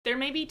There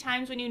may be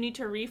times when you need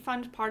to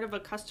refund part of a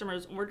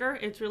customer's order.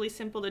 It's really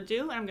simple to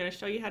do. I'm going to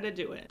show you how to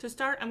do it. To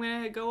start, I'm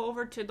going to go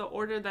over to the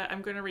order that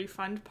I'm going to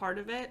refund part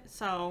of it.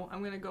 So I'm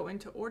going to go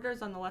into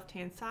orders on the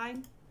left-hand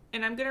side.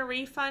 And I'm going to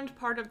refund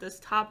part of this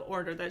top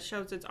order that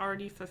shows it's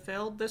already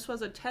fulfilled. This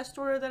was a test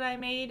order that I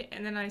made,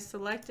 and then I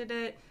selected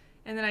it,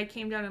 and then I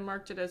came down and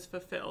marked it as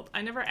fulfilled.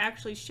 I never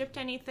actually shipped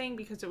anything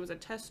because it was a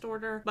test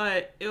order,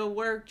 but it'll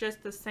work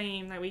just the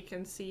same that we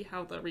can see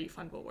how the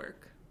refund will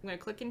work. I'm going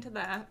to click into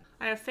that.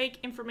 I have fake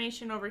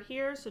information over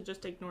here, so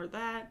just ignore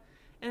that.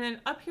 And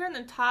then up here in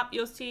the top,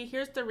 you'll see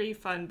here's the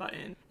refund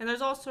button. And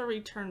there's also a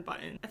return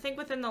button. I think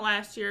within the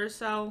last year or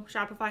so,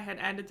 Shopify had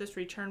added this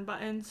return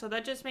button. So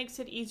that just makes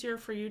it easier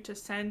for you to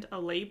send a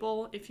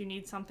label if you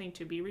need something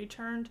to be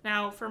returned.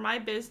 Now, for my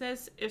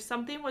business, if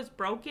something was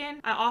broken,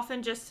 I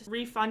often just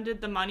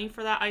refunded the money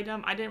for that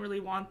item. I didn't really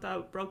want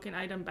the broken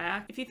item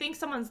back. If you think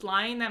someone's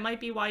lying, that might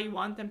be why you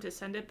want them to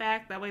send it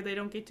back. That way they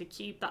don't get to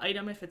keep the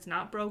item if it's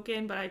not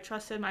broken. But I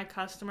trusted my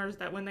customers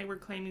that when they were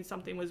claiming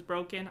something was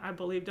broken, I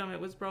believed them it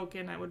was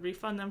broken. I would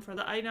refund them for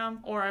the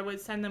item, or I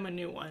would send them a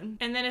new one.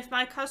 And then if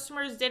my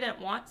customers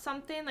didn't want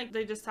something, like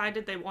they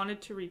decided they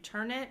wanted to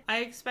return it,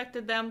 I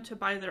expected them to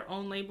buy their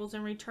own labels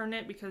and return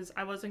it because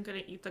I wasn't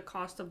going to eat the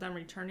cost of them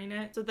returning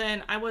it. So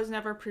then I was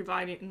never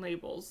providing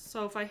labels.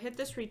 So if I hit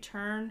this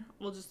return,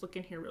 we'll just look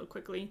in here real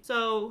quickly.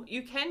 So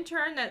you can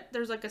turn that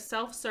there's like a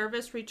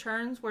self-service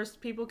returns where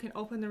people can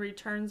open the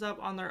returns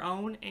up on their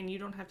own and you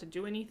don't have to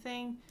do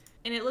anything.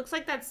 And it looks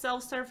like that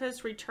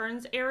self-service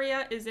returns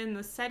area is in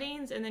the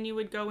settings, and then you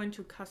would go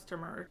into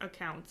customer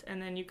accounts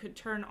and then you could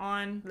turn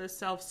on the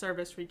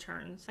self-service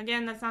returns.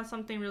 Again, that's not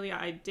something really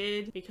I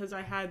did because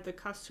I had the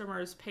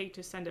customers pay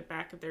to send it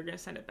back if they're going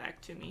to send it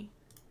back to me.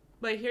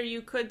 But here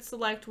you could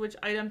select which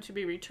item to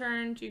be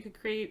returned. You could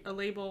create a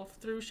label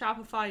through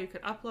Shopify, you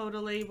could upload a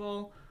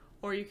label,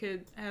 or you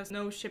could have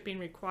no shipping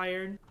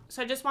required.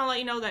 So I just want to let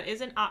you know that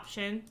is an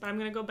option, but I'm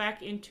going to go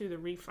back into the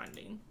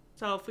refunding.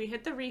 So if we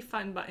hit the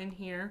refund button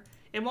here,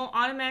 it won't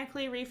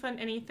automatically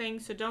refund anything,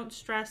 so don't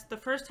stress. The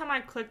first time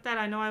I clicked that,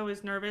 I know I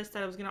was nervous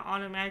that it was going to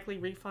automatically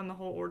refund the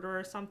whole order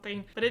or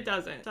something, but it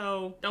doesn't.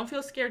 So don't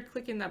feel scared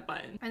clicking that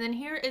button. And then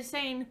here is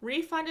saying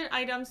refunded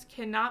items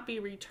cannot be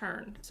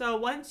returned. So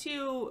once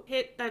you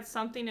hit that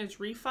something is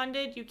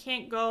refunded, you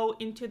can't go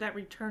into that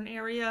return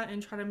area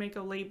and try to make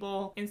a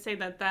label and say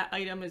that that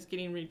item is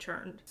getting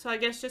returned. So I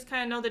guess just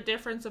kind of know the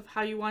difference of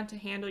how you want to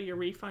handle your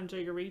refunds or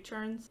your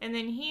returns. And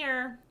then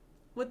here,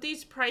 with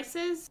these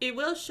prices, it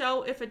will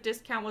show if a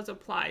discount was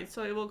applied.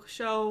 So it will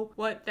show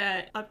what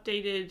that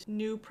updated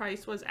new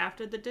price was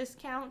after the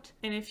discount.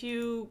 And if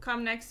you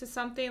come next to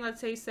something,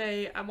 let's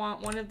say I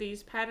want one of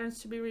these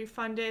patterns to be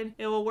refunded,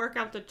 it will work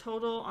out the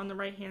total on the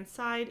right hand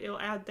side. It will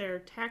add their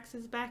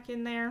taxes back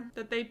in there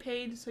that they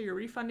paid. So you're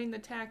refunding the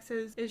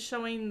taxes. It's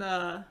showing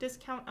the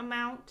discount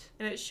amount,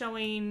 and it's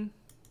showing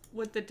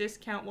what the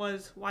discount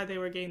was, why they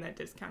were getting that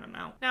discount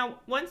amount. Now,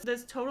 once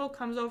this total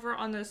comes over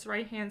on this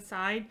right hand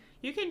side,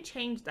 you can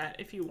change that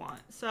if you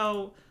want.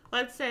 So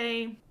let's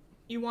say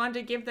you wanted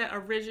to give that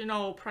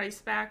original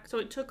price back. So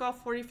it took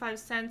off 45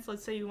 cents.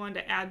 Let's say you wanted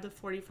to add the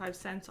 45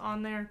 cents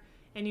on there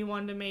and you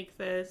wanted to make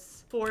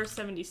this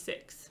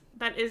 $4.76.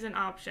 That is an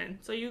option,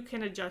 so you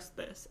can adjust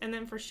this. And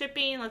then for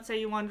shipping, let's say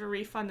you wanted to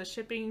refund the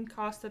shipping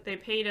cost that they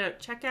paid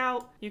at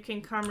checkout, you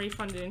can come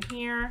refund it in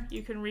here.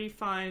 You can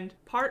refund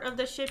part of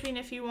the shipping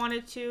if you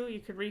wanted to. You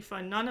could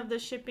refund none of the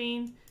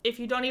shipping. If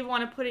you don't even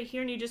want to put it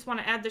here and you just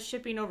want to add the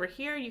shipping over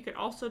here, you could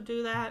also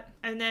do that.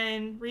 And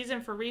then reason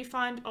for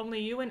refund,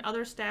 only you and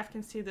other staff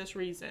can see this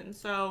reason.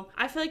 So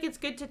I feel like it's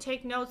good to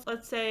take notes.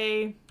 Let's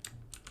say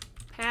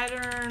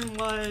pattern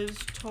was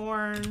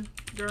torn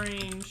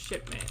during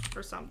shipment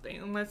or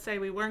something. And let's say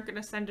we weren't going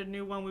to send a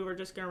new one, we were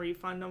just going to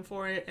refund them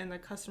for it, and the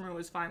customer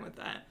was fine with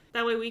that.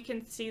 That way we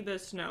can see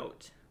this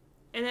note.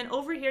 And then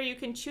over here, you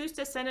can choose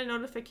to send a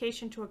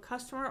notification to a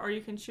customer, or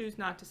you can choose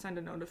not to send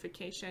a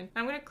notification.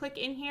 I'm going to click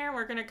in here.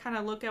 We're going to kind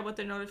of look at what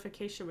the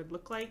notification would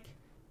look like.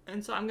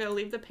 And so I'm going to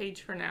leave the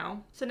page for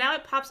now. So now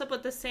it pops up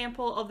with the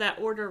sample of that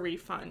order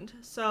refund.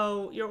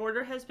 So your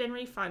order has been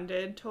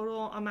refunded,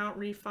 total amount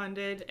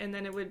refunded, and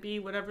then it would be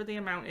whatever the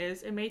amount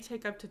is. It may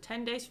take up to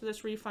 10 days for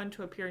this refund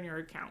to appear in your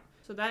account.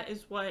 So that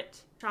is what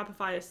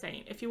Shopify is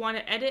saying. If you want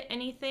to edit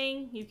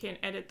anything, you can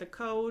edit the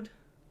code.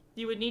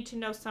 You would need to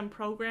know some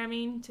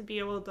programming to be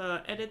able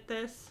to edit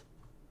this.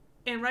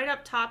 And right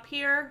up top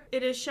here,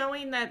 it is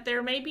showing that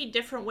there may be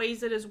different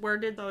ways it is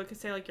worded, though it could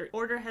say like your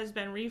order has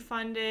been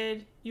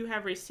refunded, you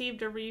have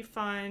received a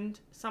refund,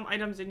 some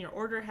items in your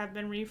order have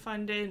been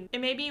refunded.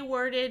 It may be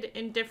worded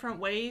in different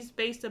ways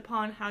based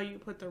upon how you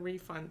put the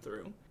refund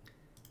through.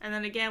 And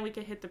then again, we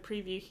can hit the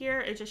preview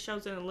here. It just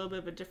shows it in a little bit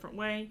of a different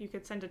way. You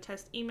could send a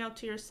test email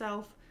to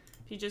yourself.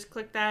 If you just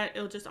click that,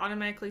 it'll just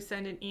automatically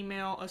send an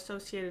email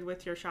associated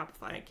with your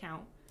Shopify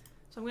account.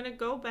 So I'm going to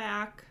go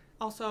back.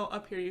 Also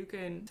up here, you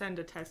can send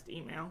a test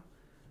email.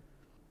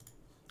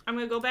 I'm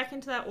going to go back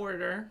into that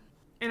order.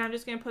 And I'm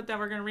just going to put that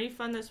we're going to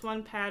refund this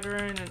one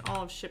pattern and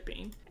all of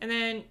shipping. And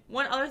then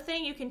one other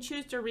thing, you can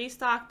choose to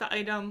restock the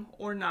item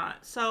or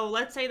not. So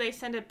let's say they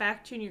send it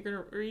back to you and you're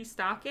going to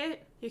restock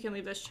it. You can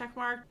leave this check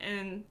mark.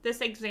 And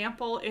this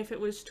example, if it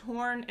was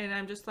torn and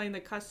I'm just letting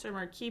the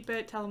customer keep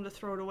it, tell them to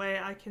throw it away,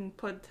 I can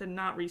put to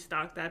not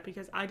restock that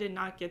because I did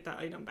not get the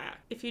item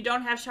back. If you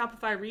don't have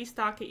Shopify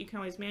restock it, you can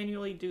always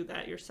manually do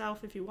that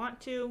yourself if you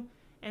want to.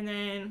 And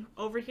then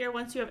over here,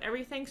 once you have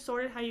everything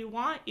sorted how you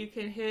want, you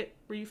can hit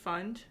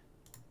refund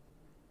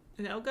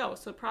and it'll go.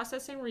 So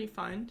processing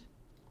refund.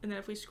 And then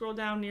if we scroll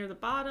down near the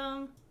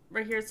bottom,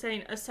 right here it's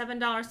saying a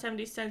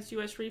 $7.70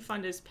 US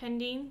refund is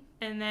pending.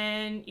 And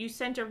then you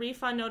sent a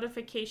refund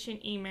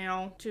notification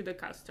email to the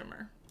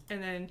customer.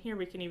 And then here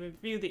we can even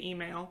view the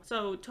email.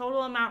 So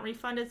total amount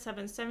refunded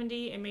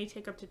 $7.70. It may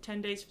take up to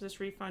 10 days for this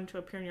refund to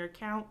appear in your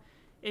account.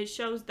 It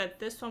shows that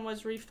this one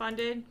was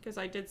refunded because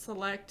I did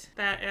select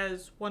that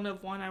as one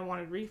of one I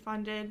wanted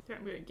refunded.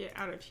 I'm going to get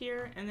out of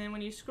here. And then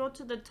when you scroll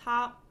to the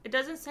top, it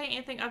doesn't say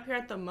anything up here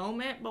at the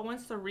moment, but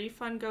once the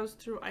refund goes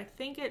through, I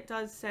think it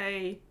does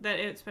say that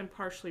it's been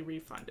partially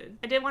refunded.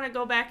 I did want to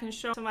go back and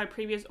show some of my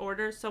previous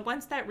orders. So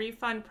once that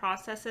refund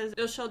processes,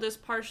 it'll show this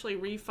partially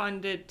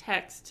refunded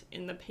text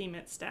in the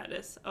payment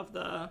status of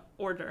the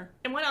order.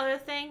 And one other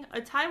thing,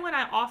 a time when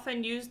I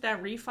often used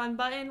that refund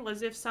button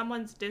was if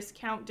someone's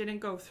discount didn't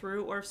go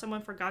through, or if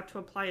someone forgot to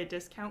apply a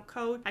discount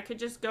code. I could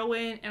just go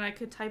in and I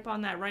could type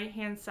on that right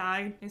hand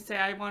side and say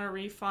I want to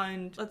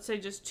refund, let's say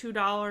just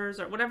 $2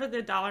 or whatever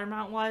the dollar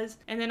amount was,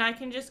 and then I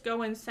can just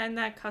go and send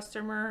that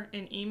customer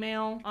an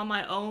email on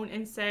my own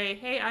and say,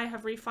 hey, I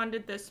have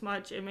refunded this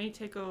much. It may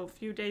take a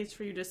few days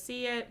for you to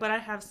see it, but I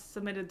have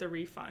submitted the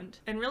refund.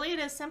 And really it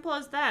is simple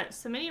as that.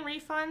 Submitting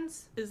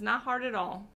refunds is not hard at all.